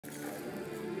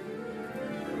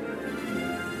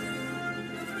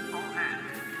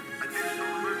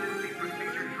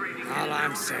All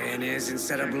I'm saying is,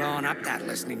 instead of blowing up that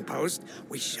listening post,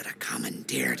 we should have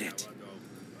commandeered it.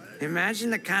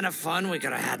 Imagine the kind of fun we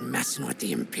could have had messing with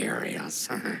the Imperials.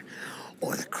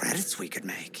 Or the credits we could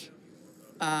make.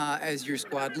 As your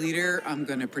squad leader, I'm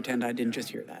gonna pretend I didn't just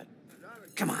hear that.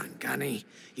 Come on, Gunny.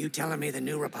 You telling me the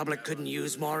New Republic couldn't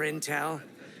use more intel?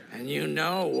 And you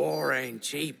know war ain't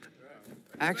cheap.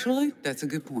 Actually, that's a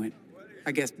good point.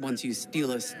 I guess once you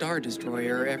steal a Star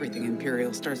Destroyer, everything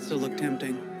Imperial starts to look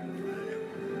tempting.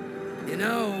 You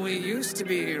know, we used to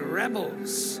be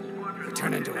rebels. We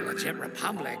turned into a legit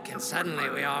republic, and suddenly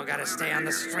we all gotta stay on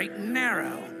the straight and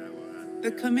narrow.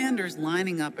 The commander's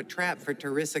lining up a trap for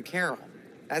Teresa Carroll.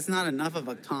 That's not enough of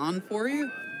a con for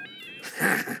you?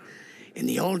 In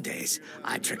the old days,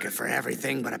 I'd trick her for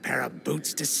everything but a pair of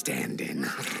boots to stand in.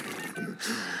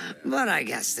 But I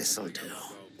guess this'll do.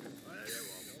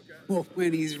 Well,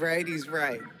 when he's right, he's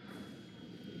right.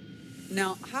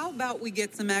 Now, how about we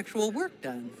get some actual work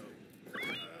done?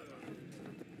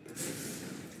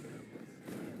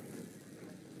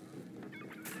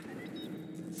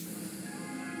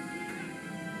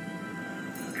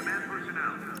 Command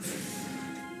personnel.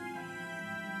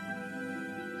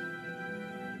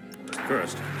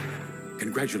 First,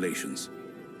 congratulations.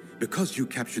 Because you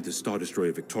captured the Star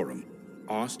Destroyer Victorum,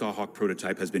 our Starhawk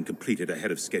prototype has been completed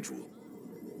ahead of schedule.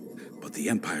 But the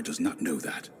Empire does not know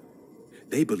that.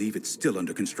 They believe it's still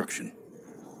under construction.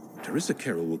 Teresa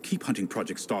Carroll will keep hunting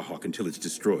Project Starhawk until it's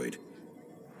destroyed,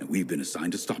 and we've been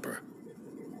assigned to stop her.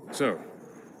 So,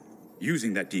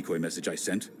 using that decoy message I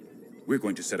sent, we're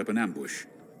going to set up an ambush.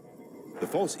 The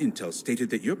false intel stated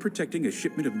that you're protecting a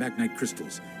shipment of magnite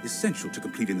crystals essential to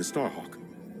completing the Starhawk.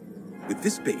 With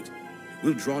this bait,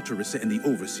 we'll draw Teresa and the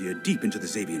Overseer deep into the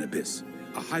Xavian Abyss,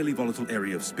 a highly volatile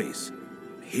area of space.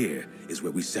 Here is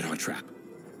where we set our trap.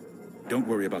 Don't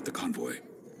worry about the convoy.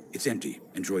 It's empty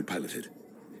and droid-piloted.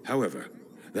 However,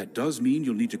 that does mean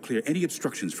you'll need to clear any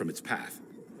obstructions from its path.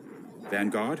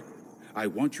 Vanguard, I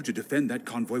want you to defend that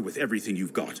convoy with everything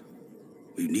you've got.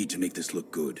 We need to make this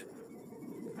look good.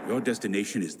 Your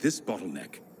destination is this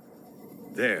bottleneck.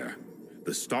 There,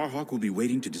 the Starhawk will be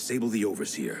waiting to disable the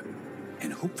Overseer,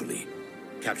 and hopefully,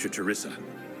 capture Teresa.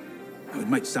 Now, it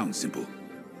might sound simple,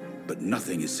 but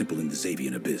nothing is simple in the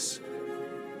Xavian Abyss.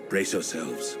 Brace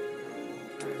yourselves.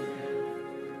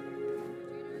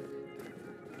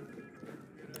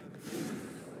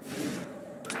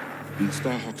 And the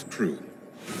Starhawk's crew.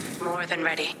 More than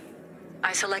ready.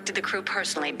 I selected the crew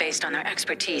personally based on their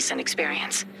expertise and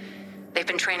experience. They've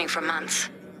been training for months.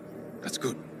 That's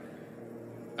good.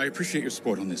 I appreciate your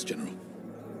support on this, General.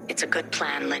 It's a good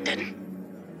plan, Lyndon.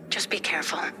 Just be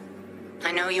careful.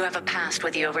 I know you have a past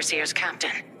with the Overseer's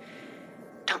captain.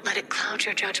 Don't let it cloud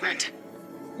your judgment.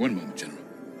 One moment, General.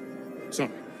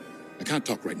 Sorry, I can't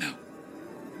talk right now.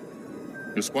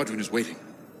 Your squadron is waiting.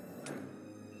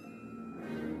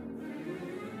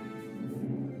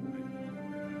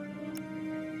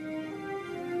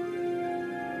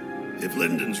 If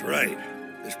Lyndon's right,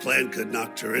 this plan could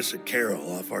knock Teresa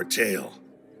Carroll off our tail.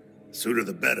 Sooner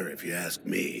the better, if you ask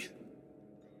me.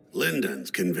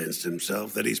 Lyndon's convinced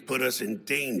himself that he's put us in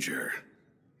danger.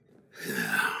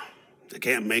 They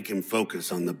can't make him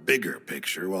focus on the bigger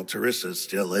picture while Teresa's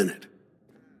still in it.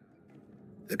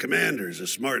 The commander's a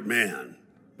smart man,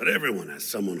 but everyone has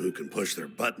someone who can push their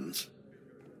buttons.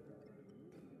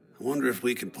 I wonder if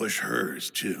we can push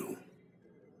hers, too.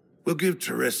 We'll give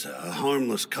Teresa a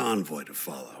harmless convoy to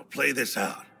follow, play this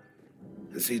out,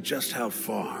 and see just how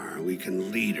far we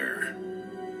can lead her.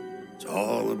 It's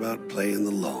all about playing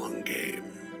the long game.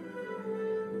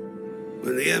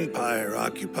 When the Empire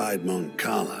occupied Mon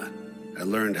Cala, I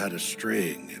learned how to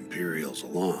string Imperials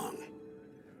along.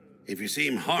 If you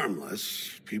seem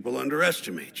harmless, people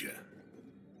underestimate you.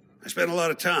 I spent a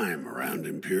lot of time around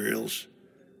Imperials,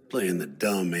 playing the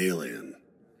dumb alien.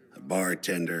 A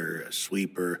bartender, a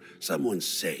sweeper, someone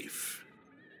safe.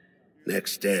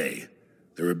 Next day,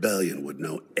 the rebellion would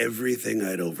know everything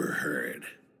I'd overheard.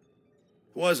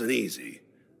 It wasn't easy,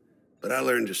 but I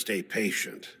learned to stay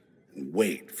patient and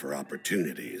wait for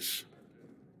opportunities.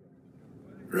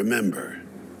 Remember,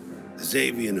 the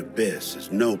Xavian Abyss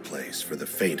is no place for the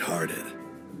faint-hearted.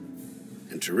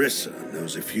 And Teresa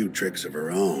knows a few tricks of her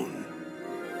own.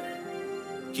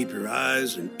 Keep your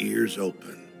eyes and ears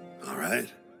open, all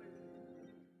right?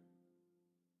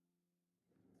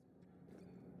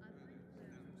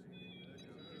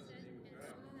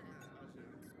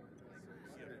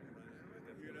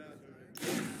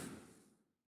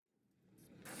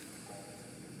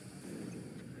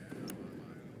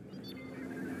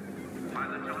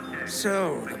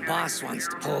 So, the boss wants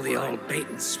to pull the old bait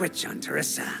and switch on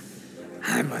Teresa.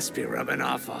 I must be rubbing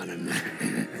off on him.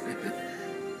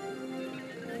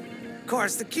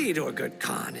 course, the key to a good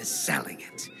con is selling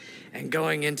it. And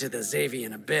going into the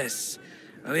Xavian Abyss,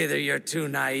 well, either you're too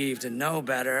naive to know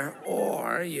better,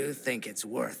 or you think it's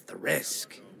worth the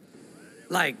risk.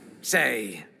 Like,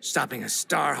 say, stopping a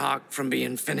Starhawk from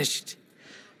being finished.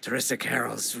 Teresa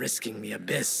Carroll's risking the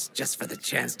Abyss just for the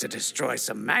chance to destroy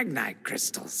some Magnite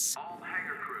crystals.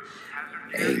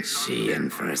 Ain't she in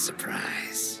for a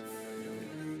surprise?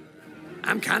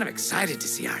 I'm kind of excited to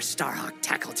see our Starhawk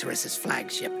tackle Teresa's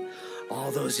flagship. All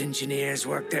those engineers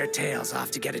worked their tails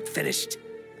off to get it finished.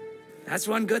 That's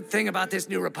one good thing about this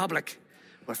new Republic.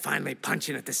 We're finally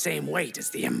punching at the same weight as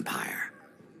the Empire.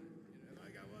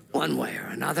 One way or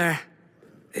another,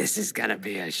 this is gonna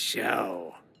be a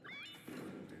show.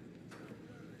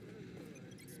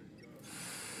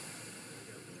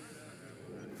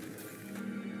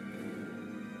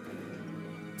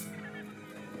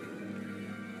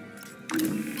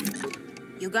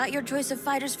 You got your choice of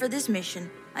fighters for this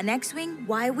mission. An X-Wing,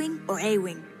 Y-Wing, or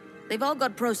A-Wing. They've all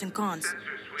got pros and cons.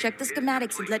 Check the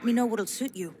schematics and let me know what'll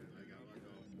suit you.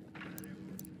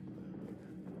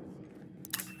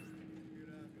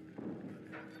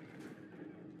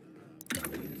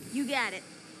 You got it.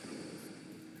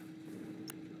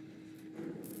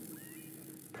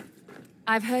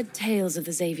 I've heard tales of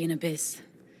the Xavian Abyss.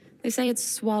 They say it's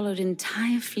swallowed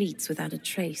entire fleets without a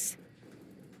trace.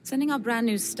 Sending our brand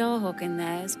new Starhawk in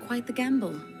there is quite the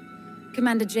gamble.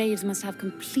 Commander Javes must have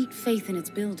complete faith in its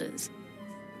builders.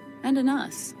 And in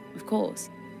us, of course.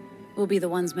 We'll be the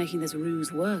ones making this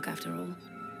ruse work, after all.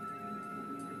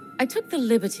 I took the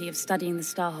liberty of studying the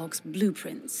Starhawk's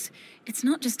blueprints. It's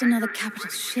not just another capital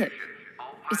ship.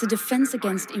 It's a defense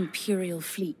against Imperial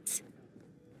fleets.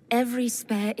 Every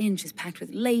spare inch is packed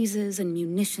with lasers and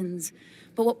munitions,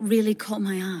 but what really caught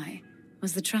my eye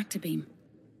was the tractor beam.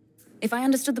 If I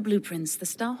understood the blueprints, the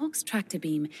Starhawk's tractor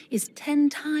beam is 10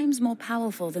 times more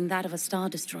powerful than that of a Star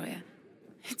Destroyer.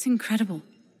 It's incredible.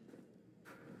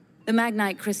 The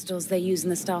Magnite crystals they use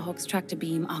in the Starhawk's tractor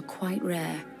beam are quite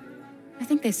rare. I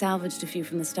think they salvaged a few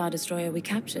from the Star Destroyer we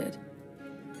captured.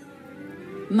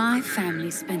 My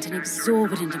family spent an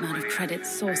exorbitant amount of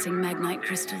credits sourcing Magnite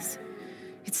crystals.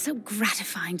 It's so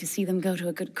gratifying to see them go to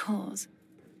a good cause.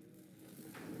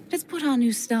 Let's put our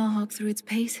new Starhawk through its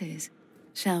paces,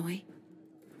 shall we?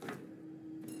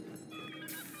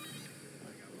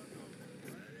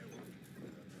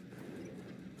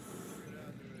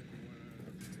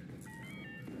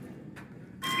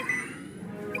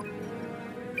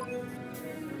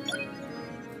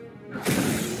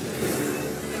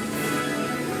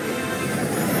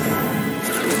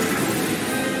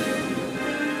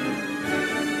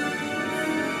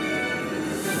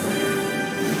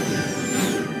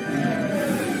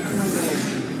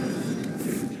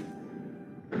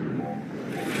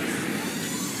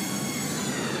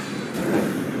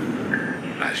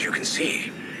 As you can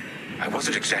see, I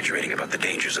wasn't exaggerating about the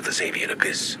dangers of the Xavian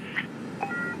Abyss.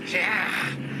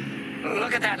 Yeah.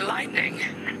 Look at that lightning.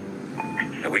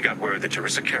 And we got word that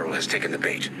Teresa Carroll has taken the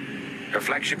bait. Her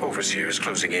flagship overseer is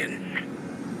closing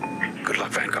in. Good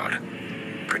luck, Vanguard.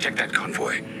 Protect that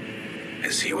convoy.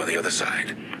 And see you on the other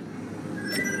side.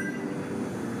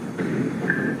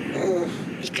 Oh,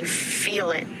 you can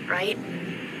feel it, right?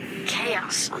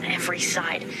 Chaos on every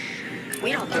side.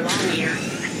 We don't belong here.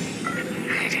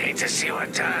 I'd hate to see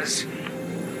what does.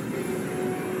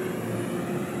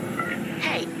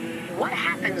 Hey, what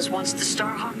happens once the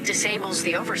Starhawk disables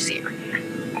the Overseer?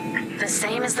 The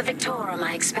same as the Victorum,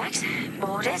 I expect.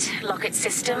 Board it, lock its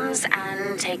systems,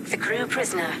 and take the crew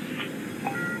prisoner.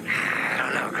 I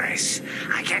don't know, Grace.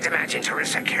 I can't imagine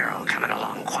Teresa Carroll coming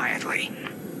along quietly.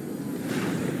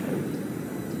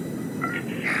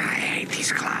 I hate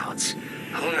these clouds.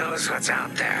 Who knows what's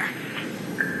out there?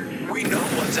 We know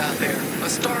what's out there. A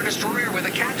Star Destroyer with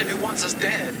a captain who wants us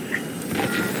dead.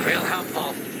 Real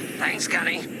helpful. Thanks,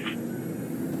 Gunny.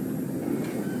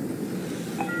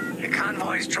 The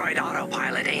convoy's droid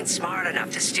autopilot ain't smart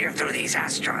enough to steer through these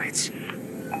asteroids.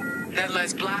 Then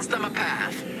let's blast them a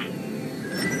path.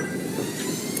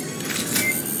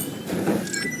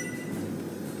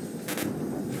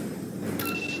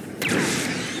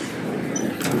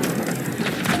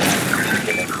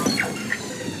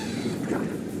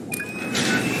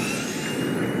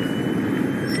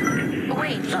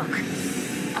 Wait, look.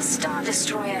 A Star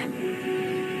Destroyer.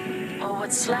 Or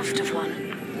what's left of one.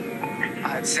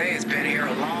 I'd say it's been here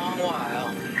a long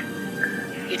while.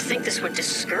 You'd think this would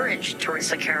discourage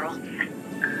Teresa Carroll.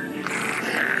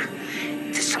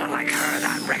 To someone like her,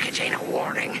 that wreckage ain't a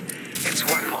warning. It's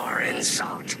one more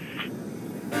insult.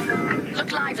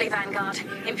 Look lively, Vanguard.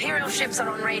 Imperial ships are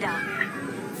on radar.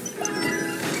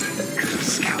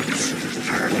 Scouts.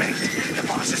 Perfect. The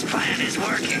boss's plan is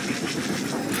working.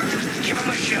 Give them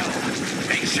a show.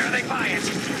 Make sure they buy it.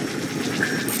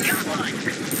 Got one.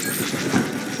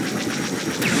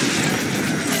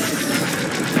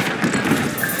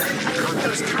 I caught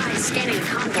those ties scanning the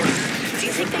convoy. Do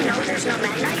you think they know there's no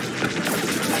Magnite?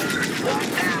 Walk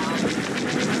down.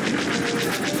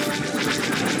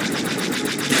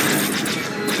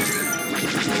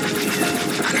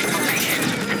 Information.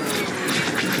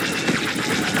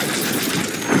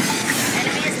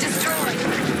 Enemy is destroyed.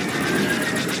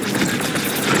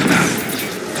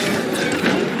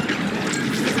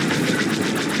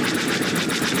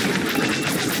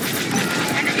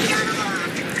 Enemy got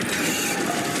unlocked.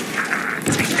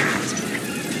 Take that.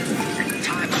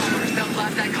 Time bombers, they'll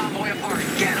blast that convoy apart.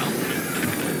 Get them.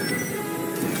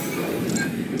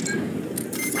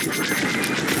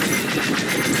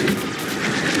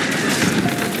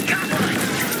 Got one.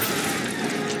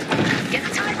 Get the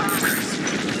TIE bombers.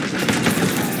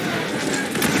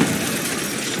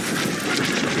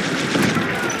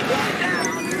 One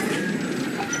down.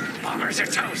 Bombers are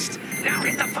toast. Now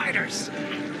hit the fighters.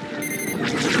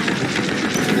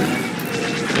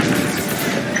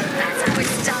 That's how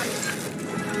it's done.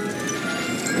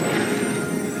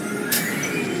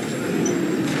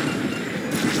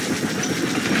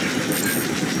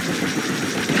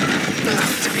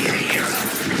 Love to be a hero.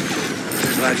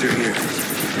 Glad you're here.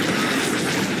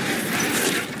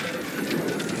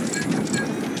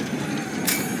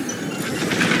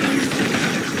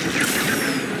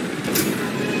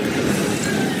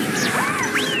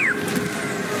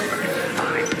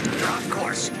 Fine. Drop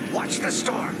course. Watch the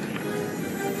storm.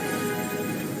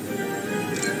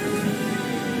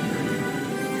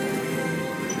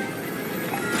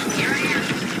 Here I am.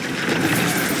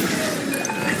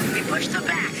 We pushed them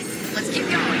back. Let's keep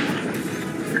going.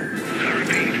 I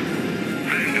repeat.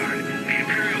 Vanguard, the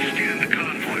Imperials stand the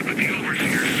convoy, but the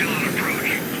Overseer's still on approach.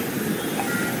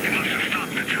 You must have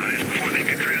stopped the ties before they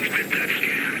could transmit that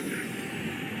scan.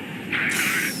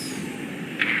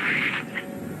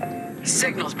 Vanguard.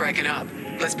 Signal's breaking up.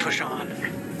 Let's push on.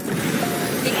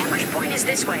 The ambush point is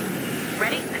this way.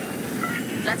 Ready?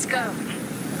 Let's go.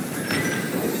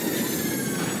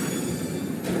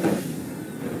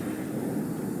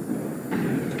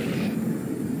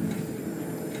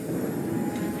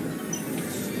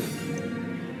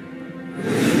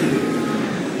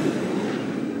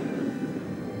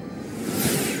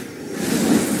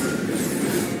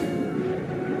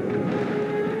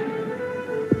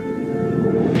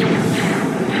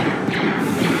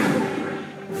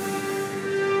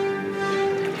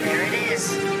 There it is.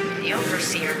 The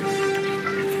Overseer.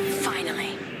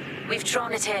 Finally. We've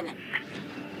drawn it in.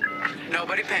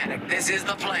 Nobody panic. This is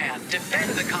the plan.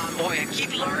 Defend the convoy and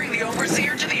keep luring the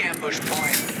Overseer to the ambush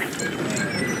point.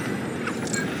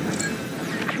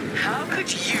 How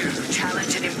could you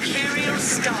challenge an Imperial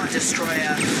Star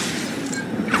Destroyer?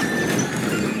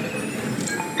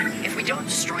 If we don't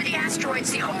destroy the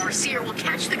asteroids, the Overseer will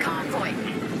catch the convoy.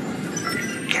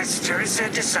 Guess Teresa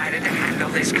decided to handle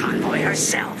this convoy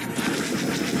herself.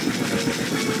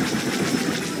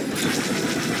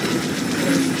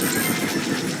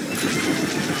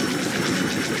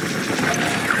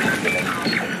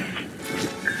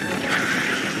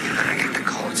 I got the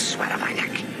cold sweat on my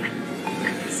neck.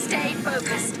 Stay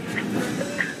focused.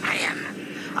 I am.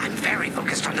 I'm very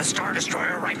focused on the Star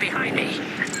Destroyer right behind me.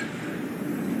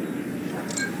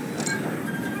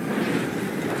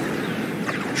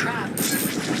 Trapped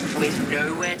with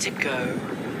nowhere to go.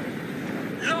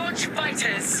 Launch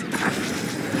fighters!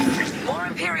 More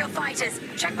Imperial fighters.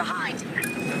 Check behind.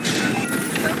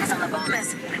 Focus on the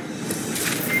bombers.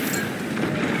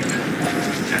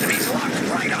 Enemies locked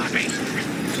right on me.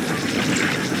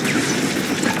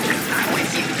 I'm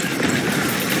with you.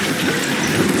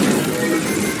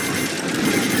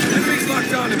 Enemy's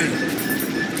locked onto me.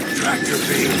 Tractor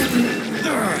beam.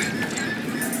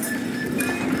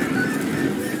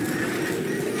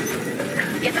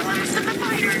 Get the last of the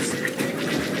fighters.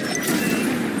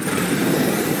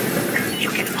 You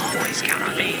can always count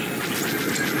on me.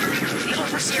 The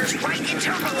Overseer's right in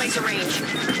turbo laser range.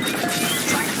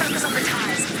 Try to focus on the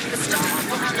ties. The Starhawk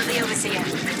will handle the Overseer.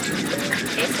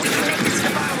 If we can make it to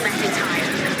the bottleneck in time.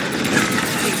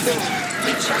 We will.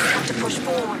 We just have to push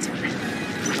forward.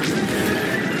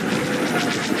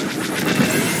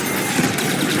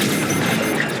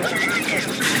 What did I do?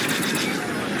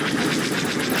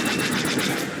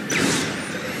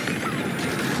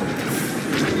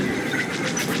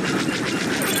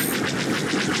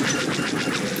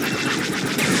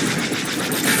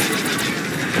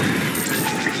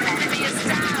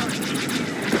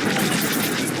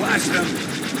 Blast them.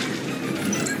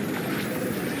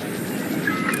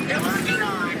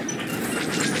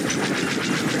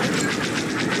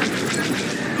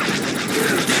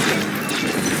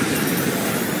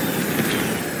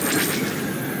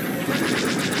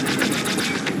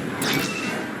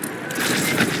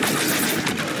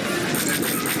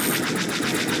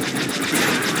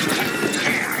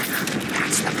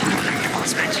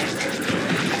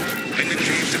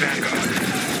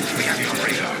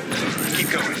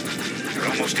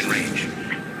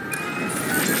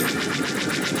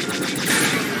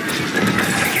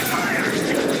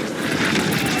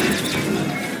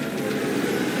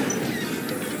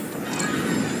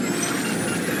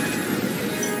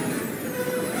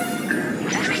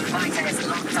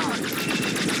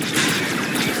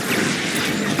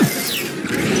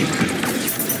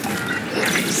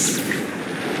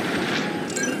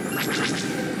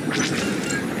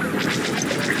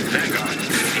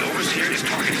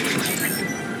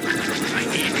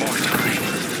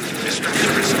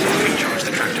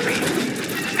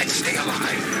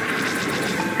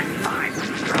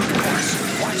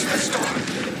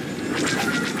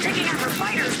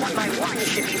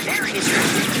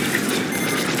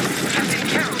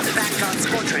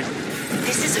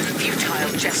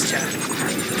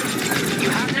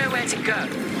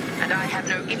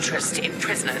 holding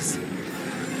prisoners.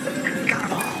 Got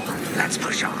 'em all. Let's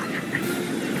push on.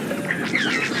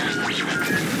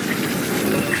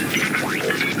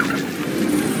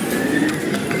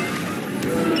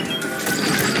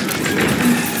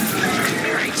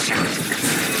 Great shot.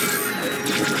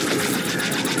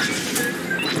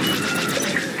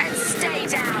 And stay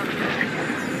down.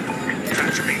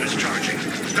 Tractor beam is charging.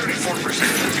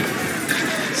 34%.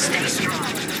 Stay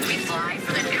strong. We fly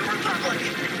for the New Republic.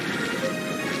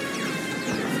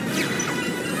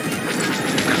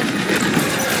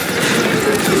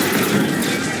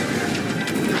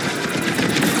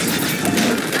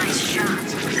 Nice shot.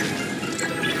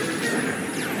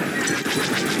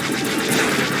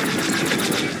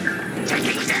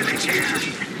 Taking damage here.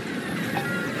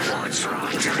 What's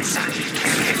wrong, Teresa?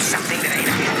 Can't hit something that ain't a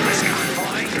helpless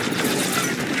convoy.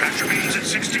 Tractor beam's at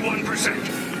 61%.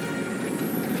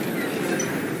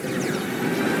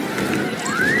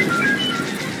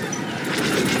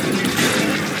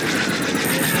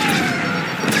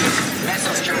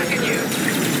 Vessel's tracking you.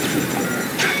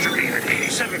 Tractor beam at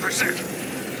 87%.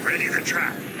 Ready to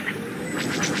track.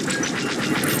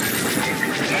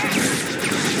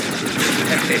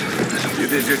 You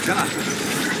did your job.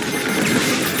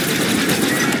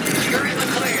 You're in the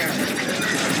clear.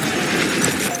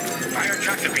 Fire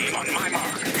tractor beam on my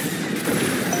mark.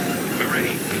 We're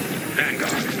ready.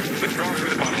 Vanguard, withdraw through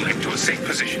the bottleneck to a safe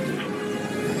position.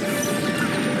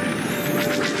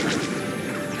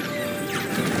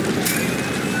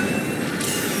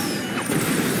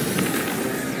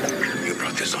 You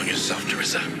brought this on yourself,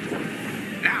 Teresa.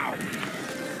 Now!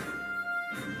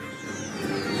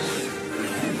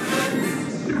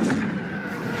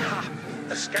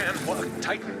 The scan worked,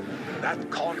 Titan. That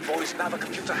convoy's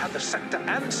navicomputer had the sector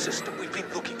and system we've been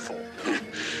looking for.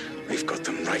 We've got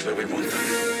them right where we want them.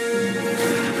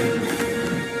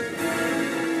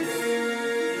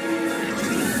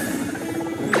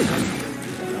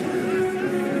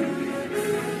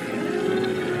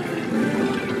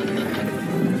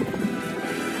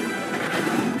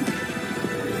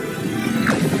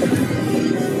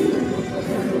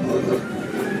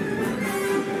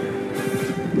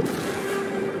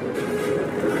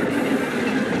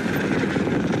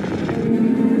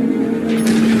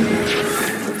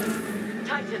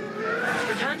 Titan,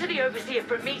 return to the Overseer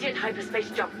for immediate hyperspace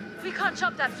jump. We can't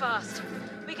jump that fast.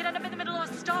 We could end up in the middle of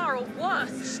a star or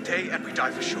worse. Stay and we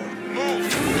die for sure.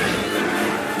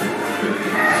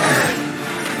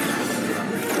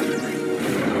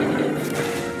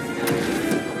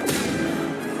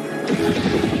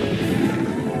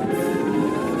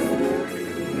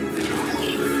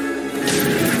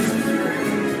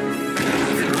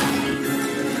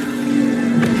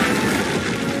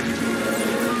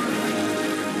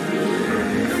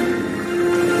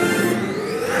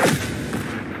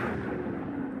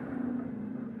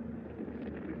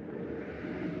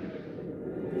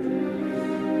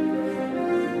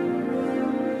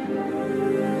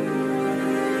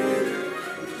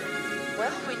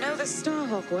 Well, we know the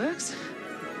Starhawk works.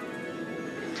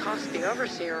 Toss the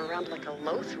Overseer around like a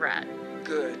loath rat.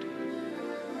 Good.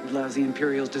 Lousy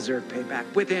Imperials deserve payback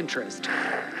with interest.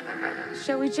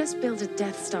 Shall we just build a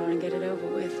Death Star and get it over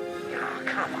with? Oh,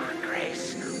 come on,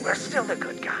 Grace. We're still the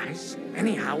good guys.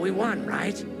 Anyhow, we won,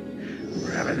 right?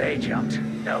 Wherever they jumped,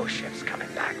 no ship's coming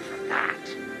back from that.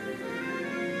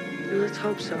 Let's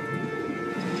hope so.